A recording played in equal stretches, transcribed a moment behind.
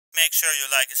make sure you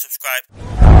like and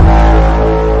subscribe.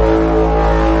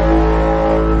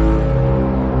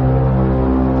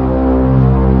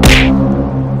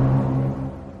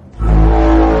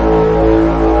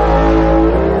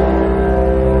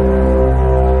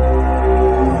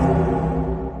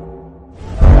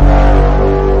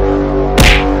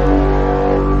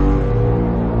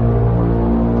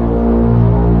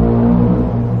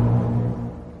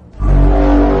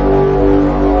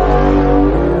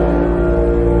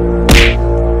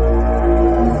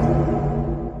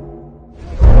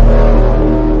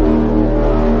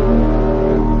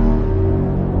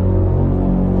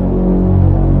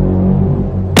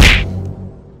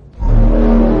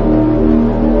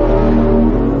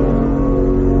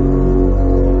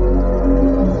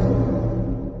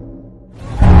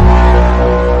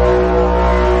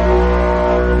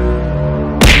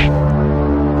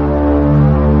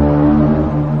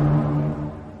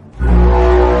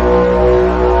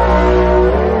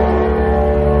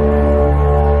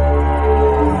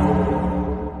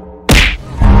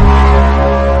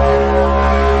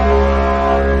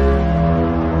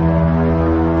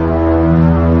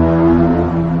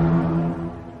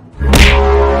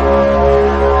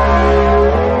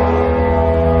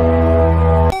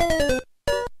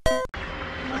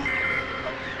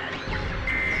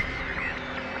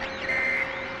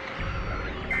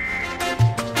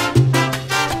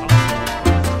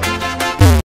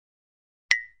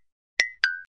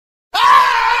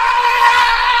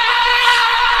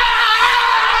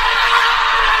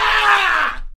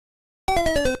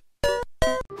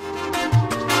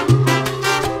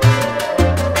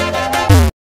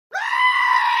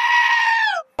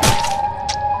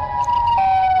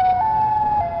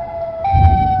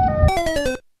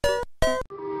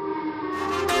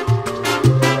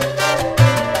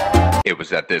 It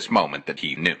was at this moment that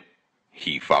he knew.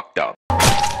 He fucked up.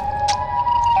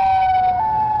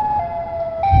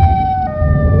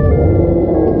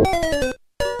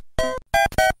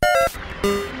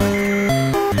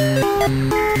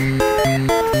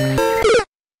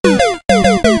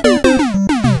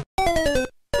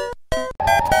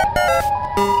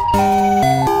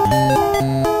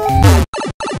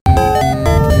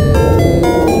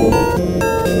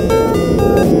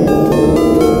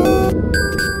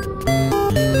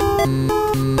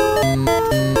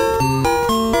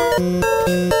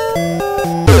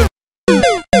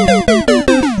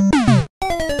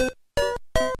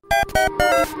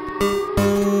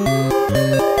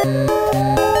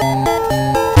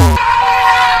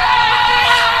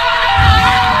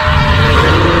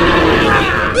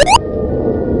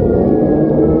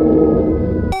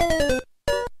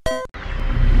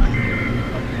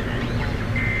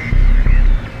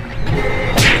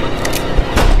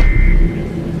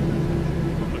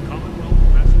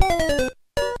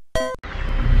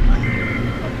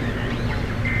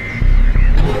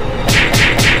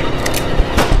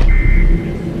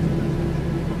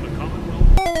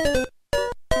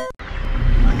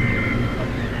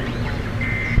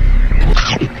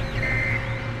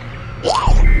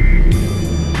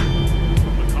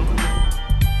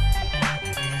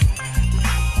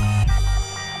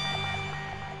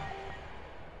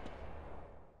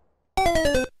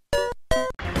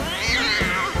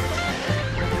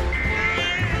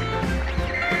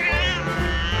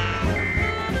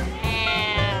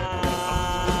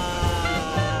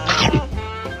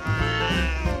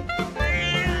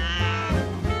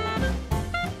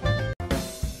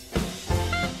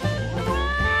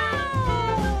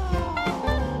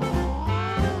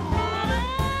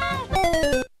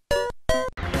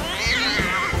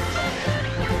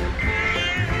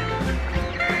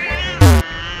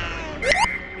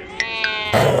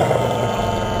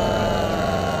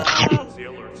 The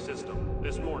alert system.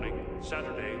 This morning,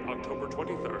 Saturday, October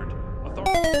 23rd,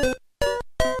 authority...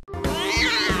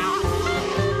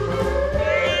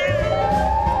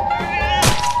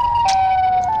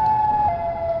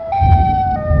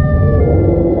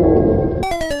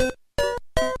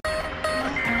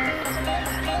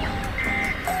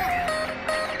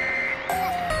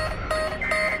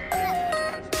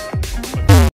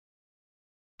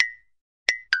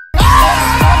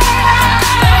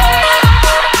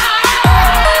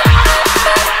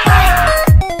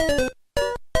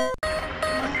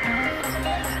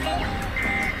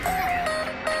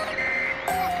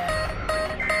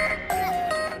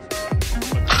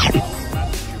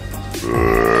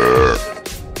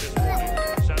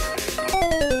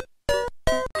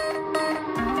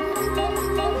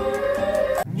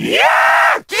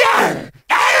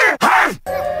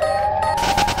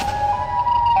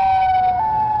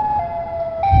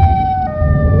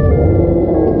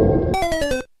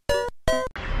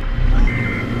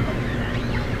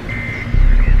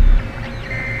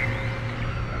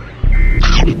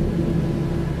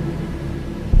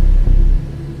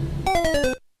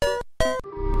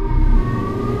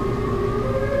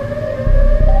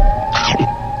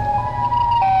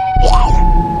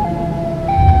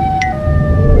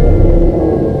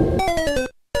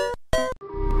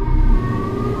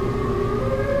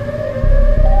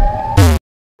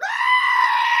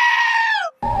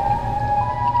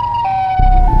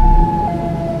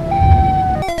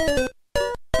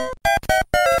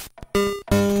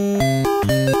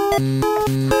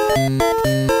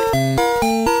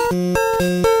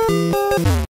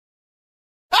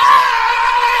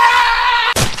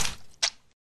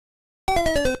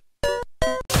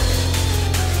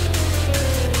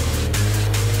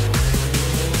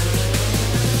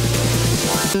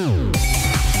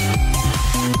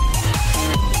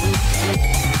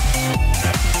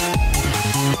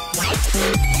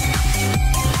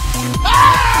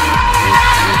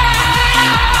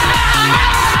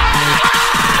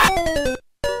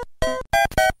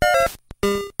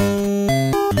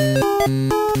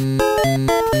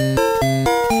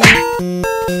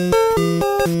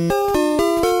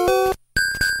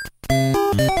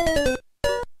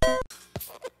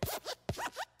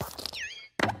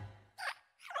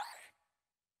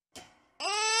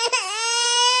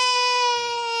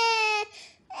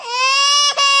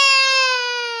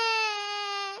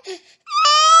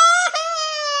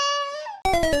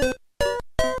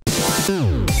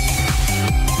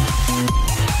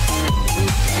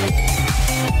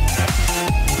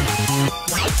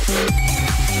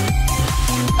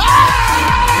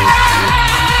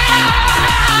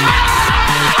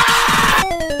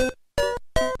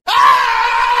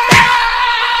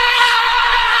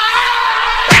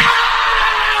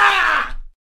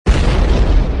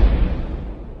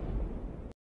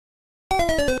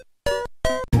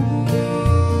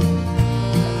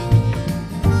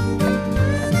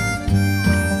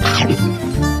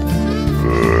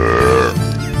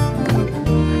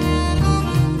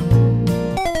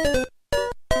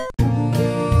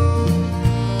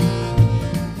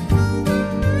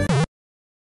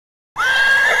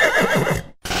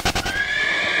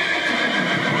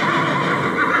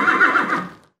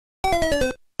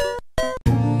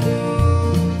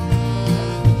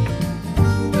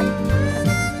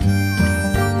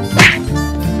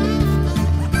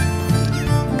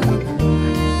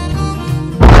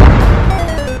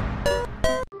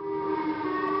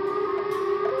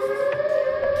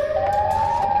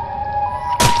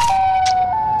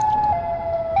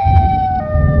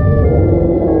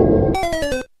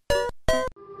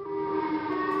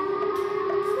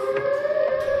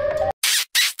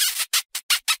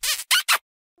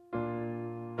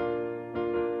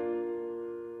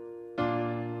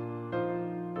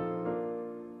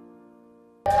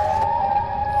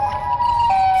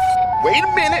 Wait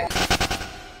a minute!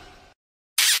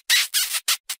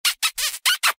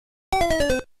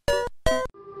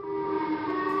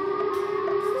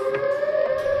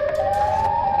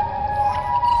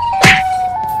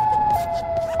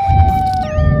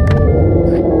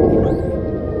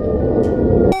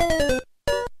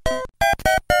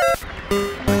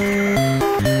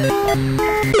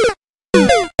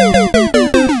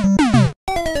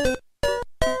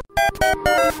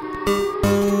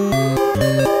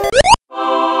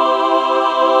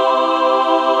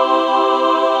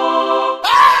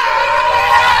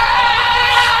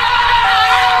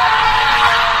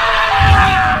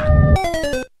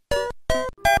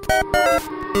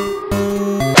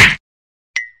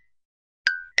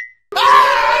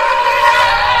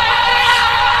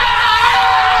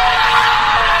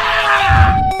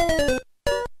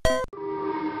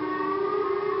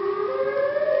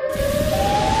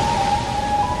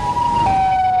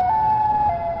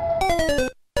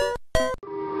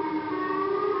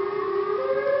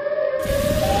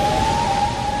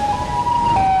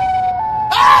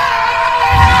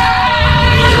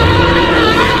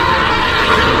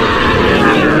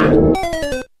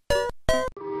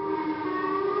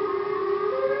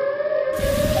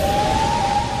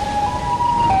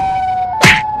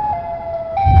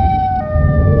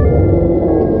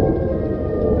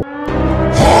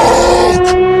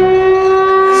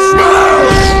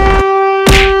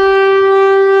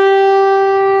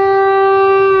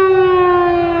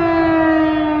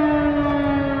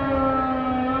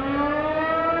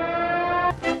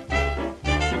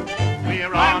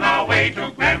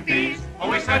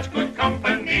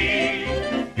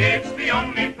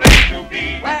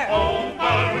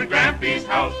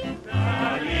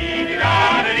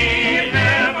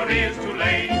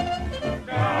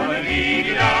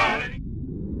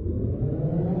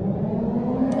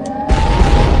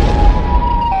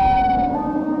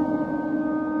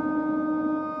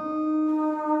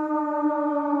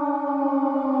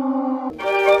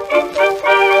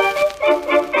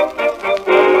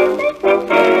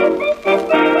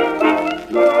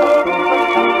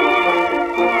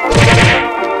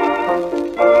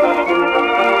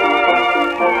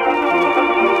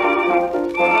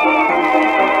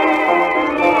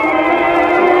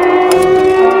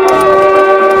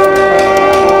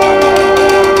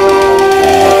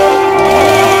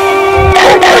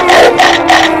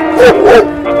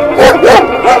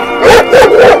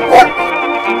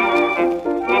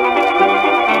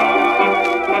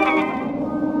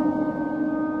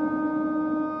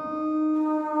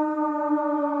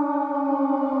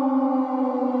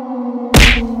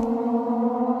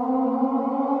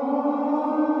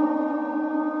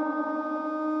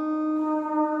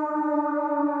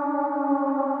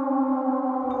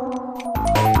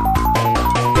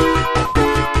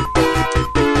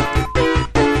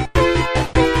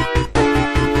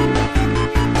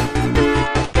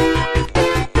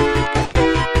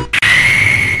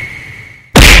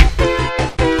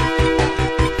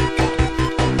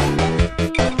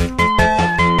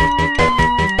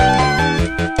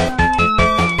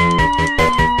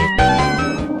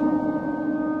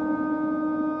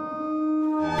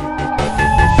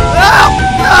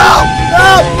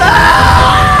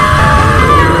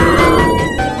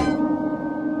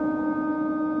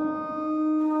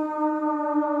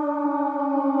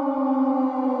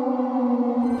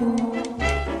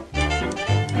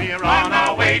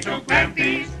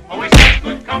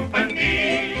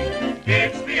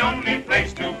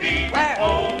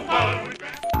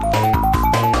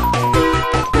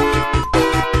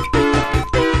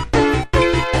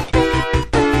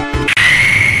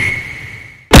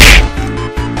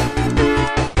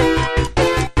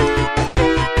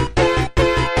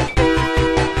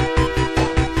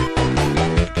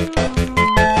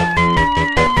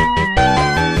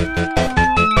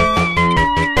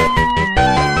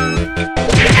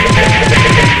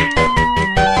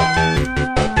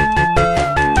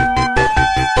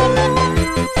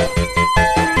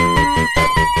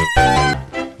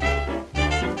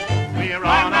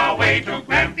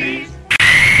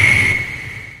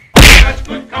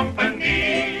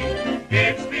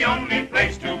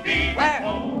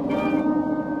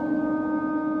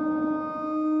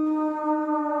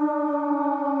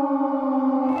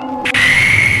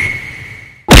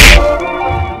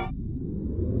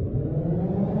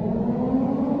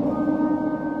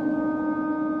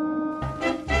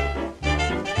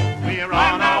 We're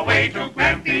on our way to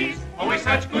Grampy's, always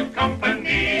such good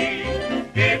company.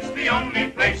 It's the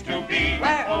only place to be.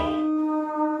 Oh.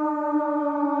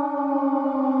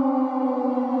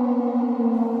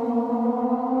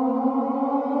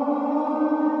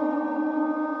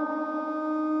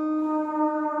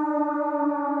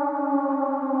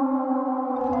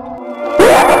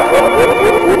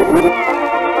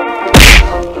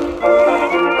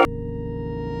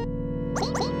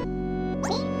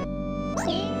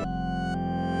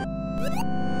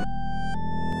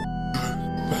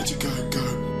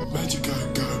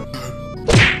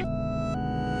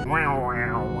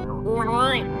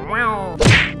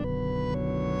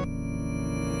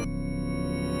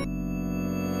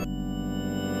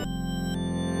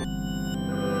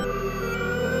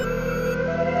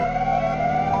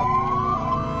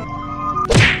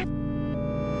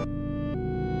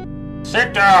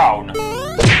 Sit down! We're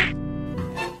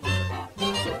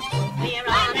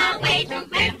on our way to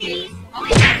Grampy's.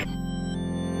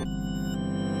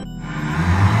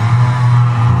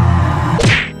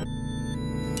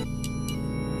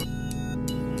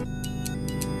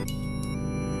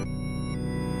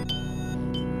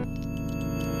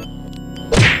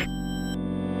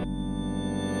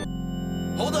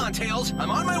 Hold on, Tails. I'm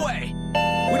on my way.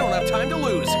 We don't have time to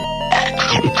lose.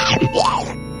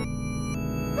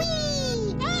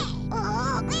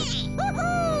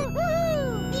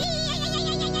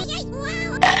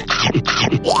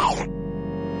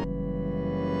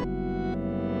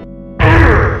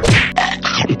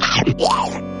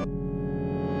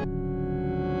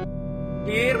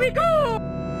 Here we go!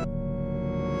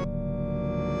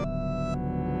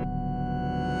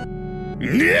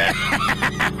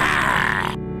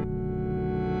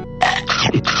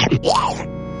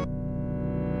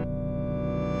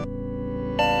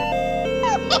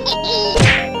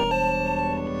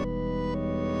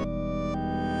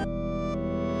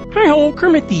 Hi-ho,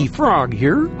 Kermit the Frog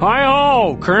here.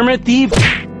 Hi-ho, Kermit the...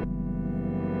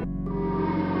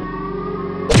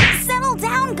 Settle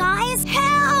down, guys!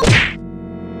 Help!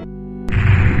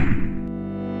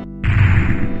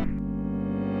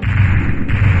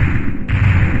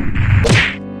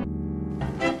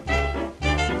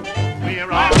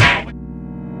 We're on our way.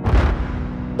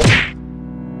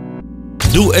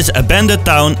 Zoo is abandoned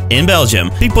town in Belgium.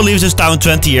 People leave this town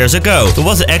 20 years ago. There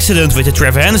was an accident with the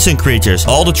Trevor Henderson creatures.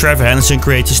 All the Trevor Henderson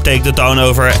creatures take the town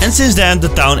over, and since then the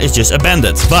town is just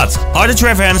abandoned. But are the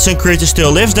Trevor Henderson creatures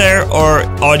still live there, or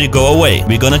are they go away?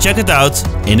 We're gonna check it out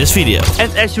in this video.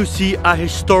 And as you see, a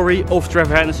history of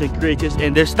Trevor Henderson creatures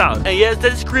in this town. And yes,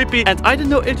 that is creepy. And I don't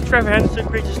know if the Trevor Henderson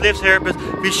creatures lives here, but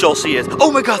we shall see it.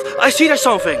 Oh my god, I see there's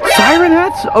something. Siren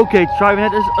heads? Okay, Siren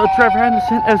head is a Trevor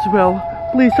Henderson as well.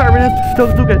 Please, Siren head,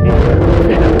 don't look at me.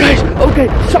 Okay, guys, okay,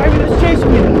 Siren is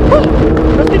chasing me. Oh,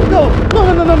 let's keep going.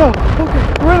 No. Okay,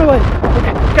 run away.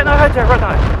 Okay, can I hide there? Run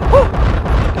away.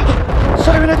 Oh,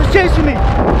 Siren head is chasing me.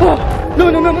 Oh, no.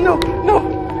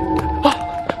 Oh,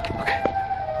 okay.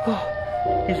 Oh,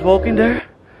 he's walking there.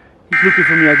 He's looking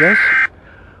for me, I guess.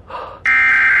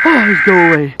 Oh, he's go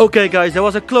away. Okay, guys, that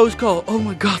was a close call. Oh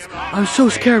my god, I'm so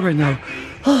scared right now.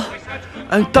 Oh,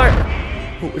 I'm tired.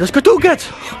 Oh, that's Cartoon Cat.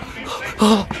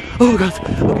 Oh my god.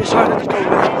 Okay, Siren is going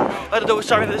away. I don't know if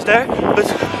Siren is there,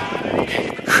 but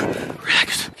okay.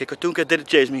 Relax. Okay, Cartoon Cat didn't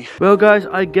chase me. Well, guys,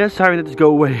 I guess Siren is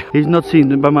go away. He's not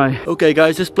seen by my. Okay,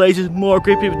 guys, this place is more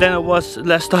creepy than it was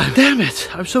last time. Damn it,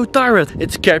 I'm so tired.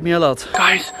 It scared me a lot.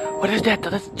 Guys, what is that?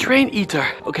 That's a train eater.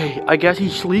 Okay, I guess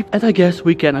he's asleep, and I guess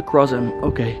we cannot cross him.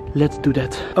 Okay, let's do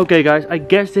that. Okay, guys, I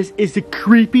guess this is the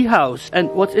creepy house.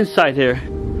 And what's inside here?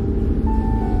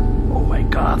 Oh my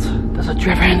god, that's a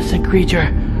Trevor Henderson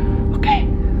creature. Okay,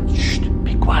 shh,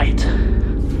 be quiet.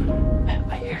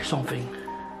 I hear something.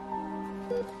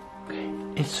 Okay,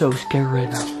 it's so scary right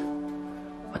now.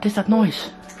 What is that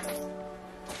noise?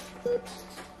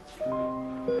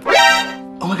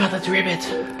 Oh my god, that's a rabbit.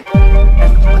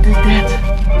 And what is that?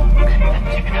 Okay,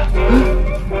 let's check it out.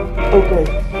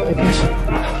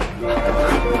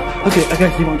 Okay, I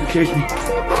guess he wants to chase me.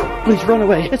 Please run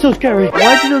away. It's so scary.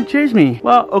 Why did you don't chase me?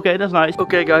 Well, okay, that's nice.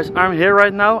 Okay, guys, I'm here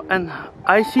right now and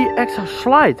I see extra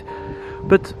slide.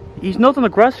 But he's not on the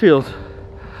grass field.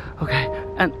 Okay,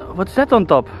 and what's that on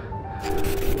top?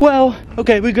 Well,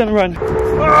 okay, we're gonna run.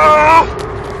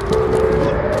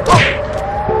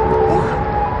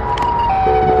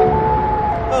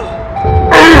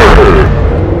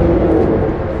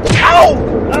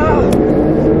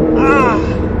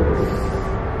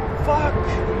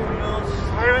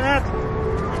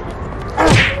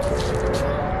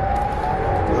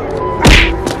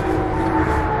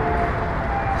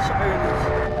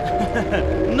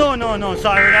 No,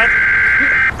 Siren.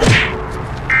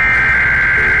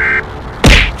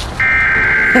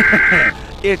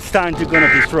 It's time to gonna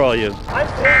destroy you. I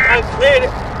think I cleared it.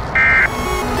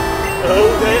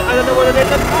 Okay, I don't know what it is.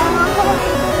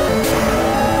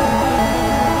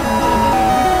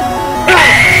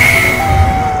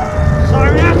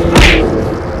 Siren!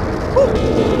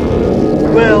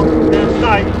 Well, it's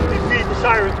time to defeat the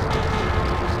Siren.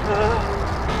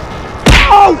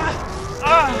 Oh!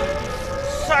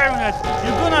 Siren,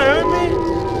 you gonna hurt me?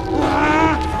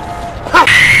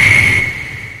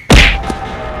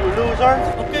 You loser.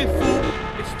 Okay, fool.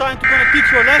 It's time to gonna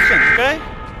teach you a lesson, okay?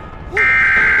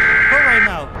 Go right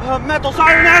now. Metal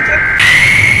Siren!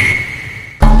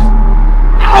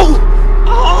 Ow!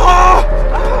 Oh!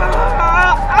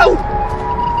 Ow!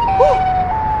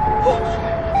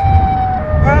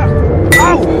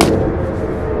 Ow!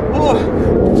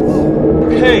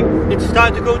 Okay, it's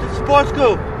time to go to the sports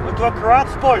school. Or to a karate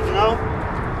sport, you know?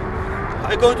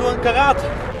 I go to a karate.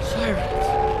 Siren.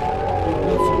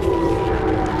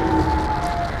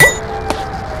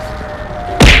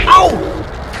 Ow!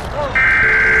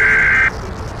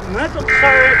 Metal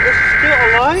Siren is still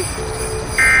alive?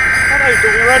 What are you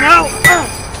doing right now?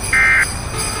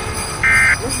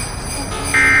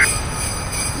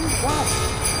 Wow,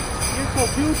 you're so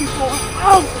beautiful.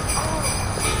 Oh!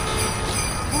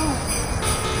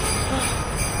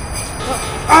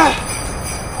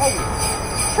 Oh!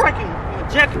 Fracking my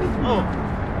jacket. Oh!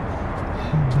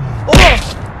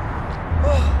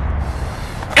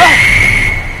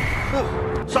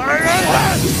 Siren!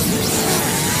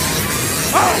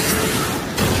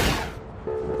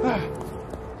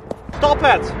 Stop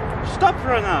it! Stop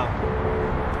right now!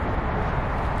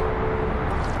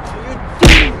 What are you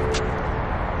doing?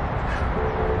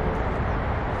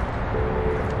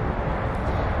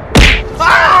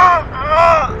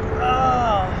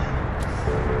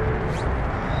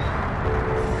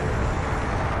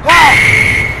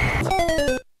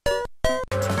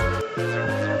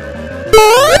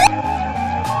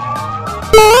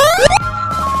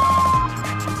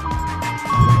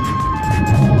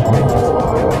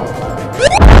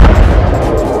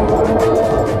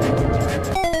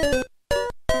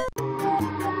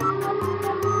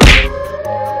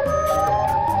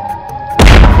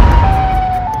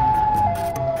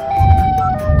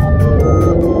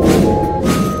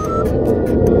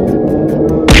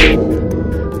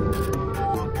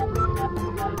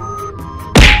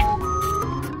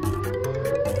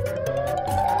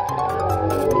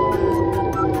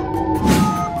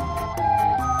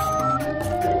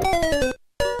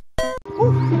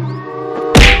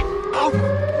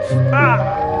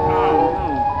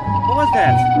 What was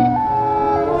that?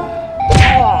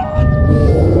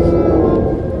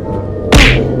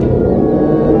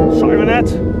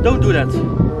 Sirenette, don't do that.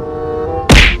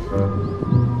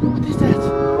 What is that?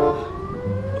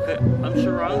 Okay, I'm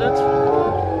surrounded.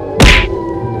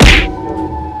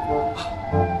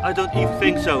 I don't even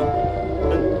think so.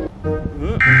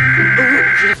 Oh,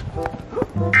 shit.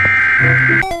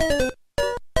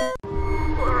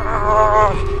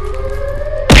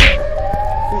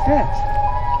 Who's that?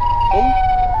 Oh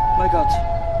my god.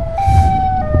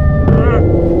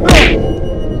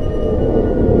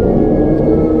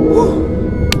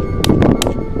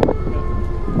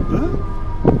 Huh?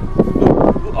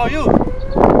 Who are you?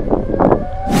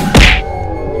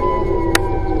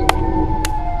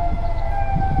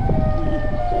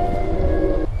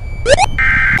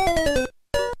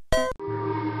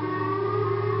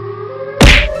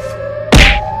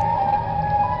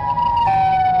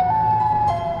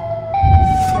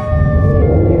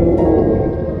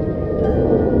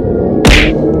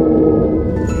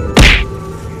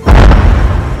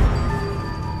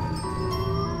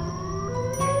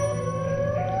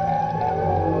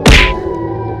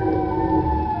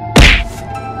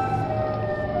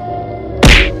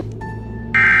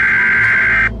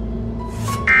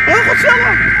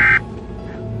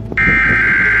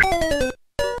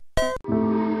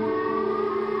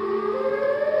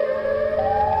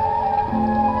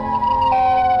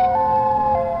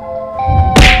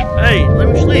 Hey, let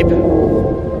me sleep.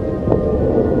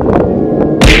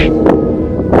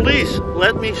 Please,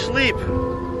 let me sleep.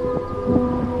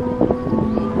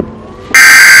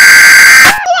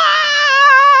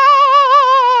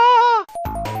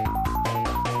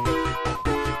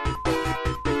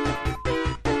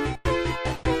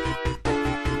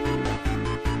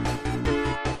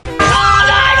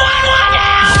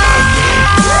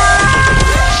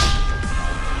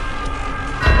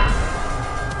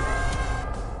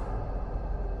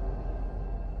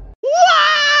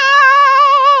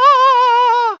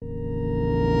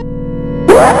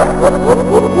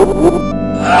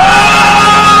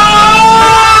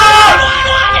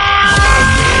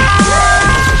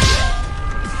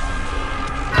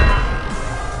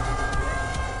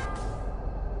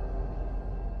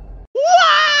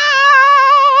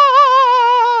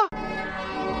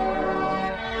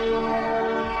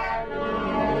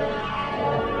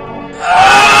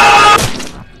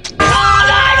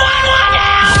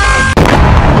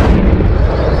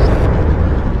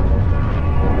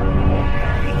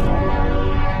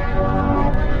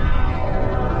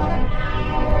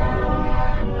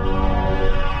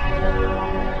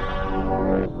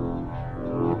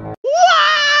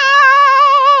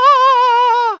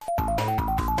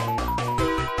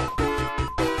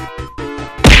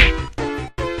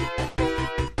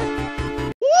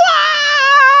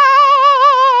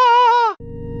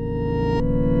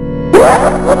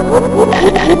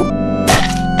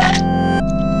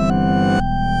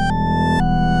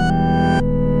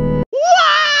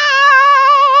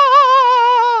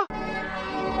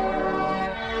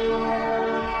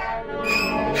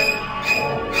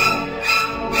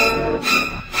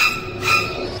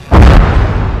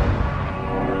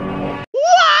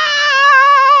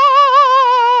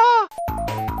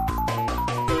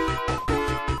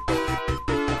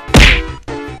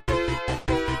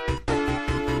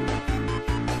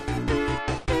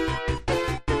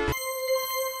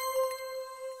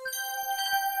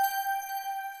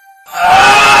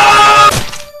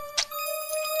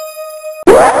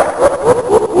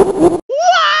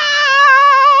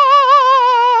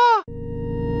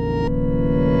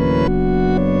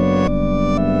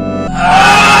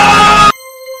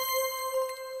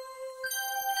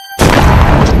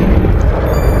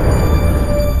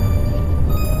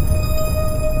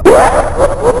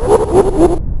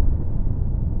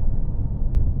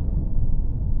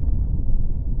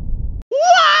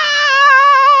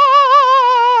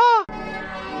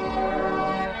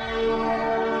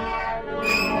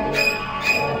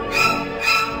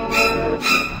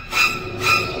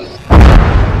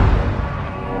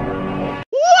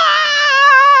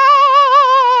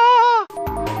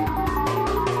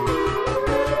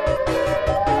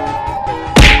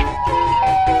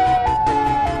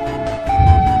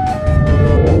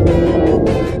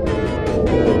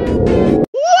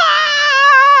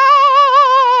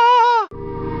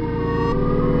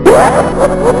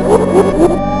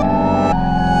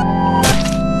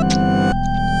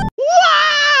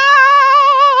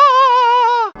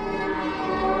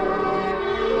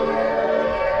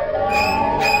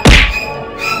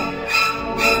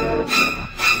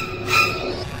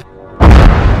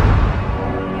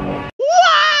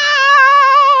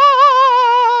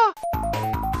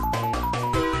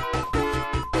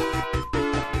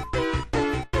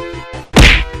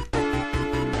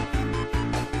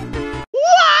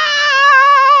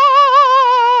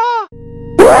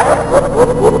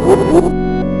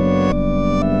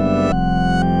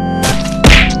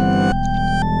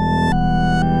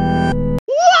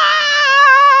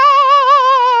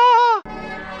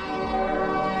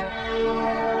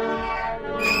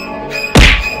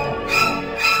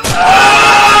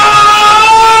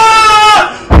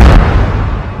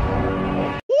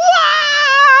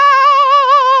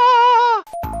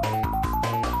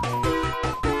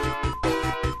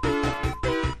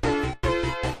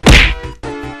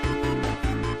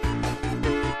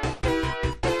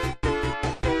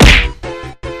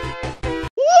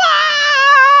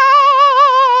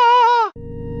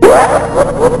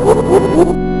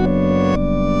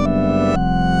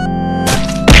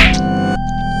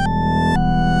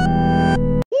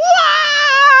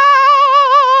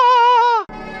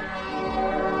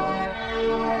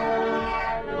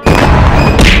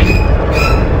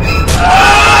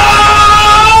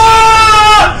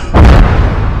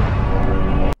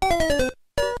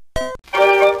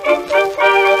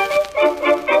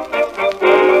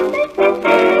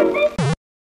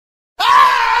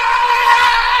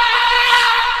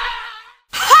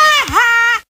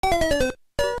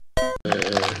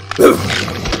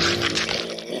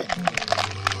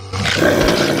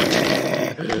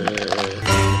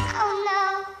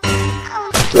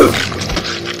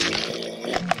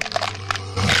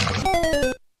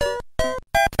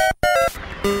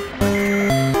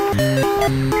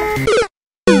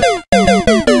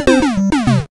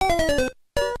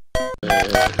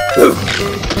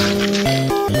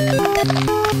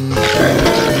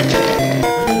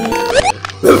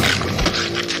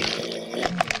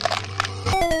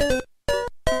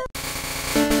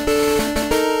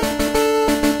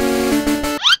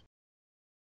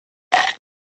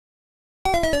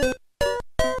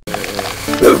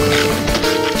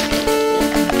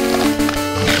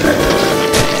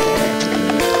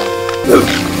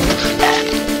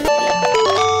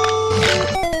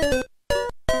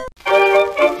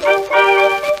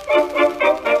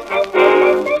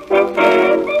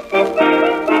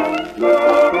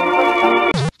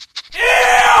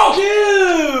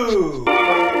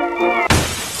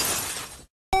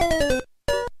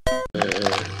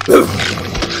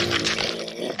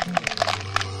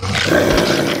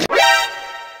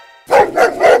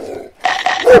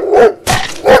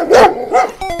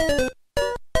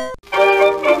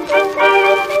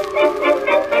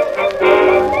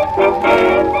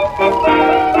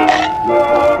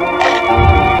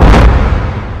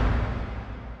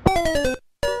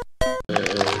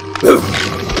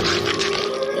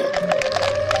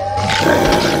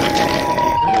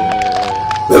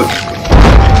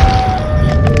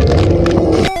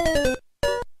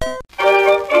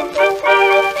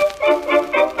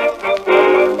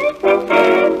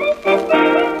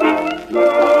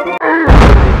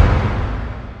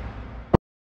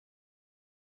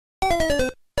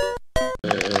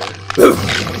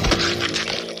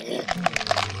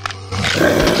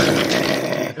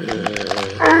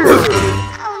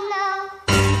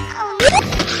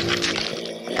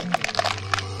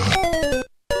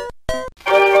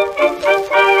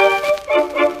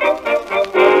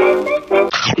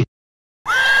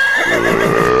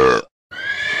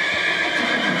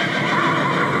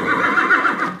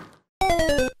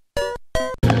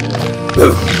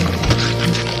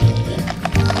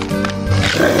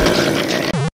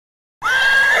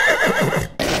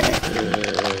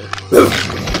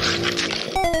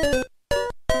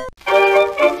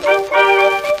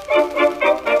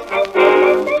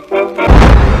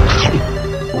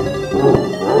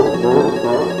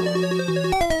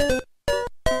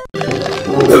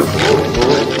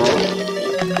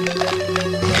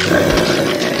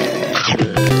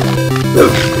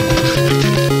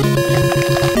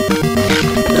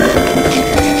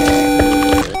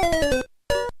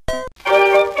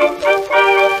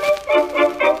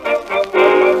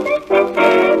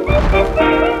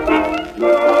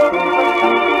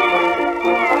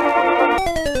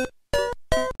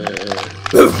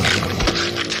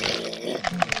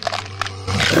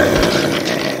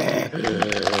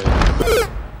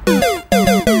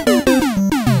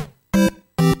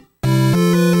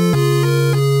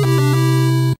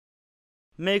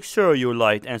 Make sure you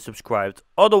liked and subscribed,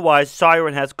 otherwise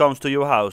Siren Head comes to your house.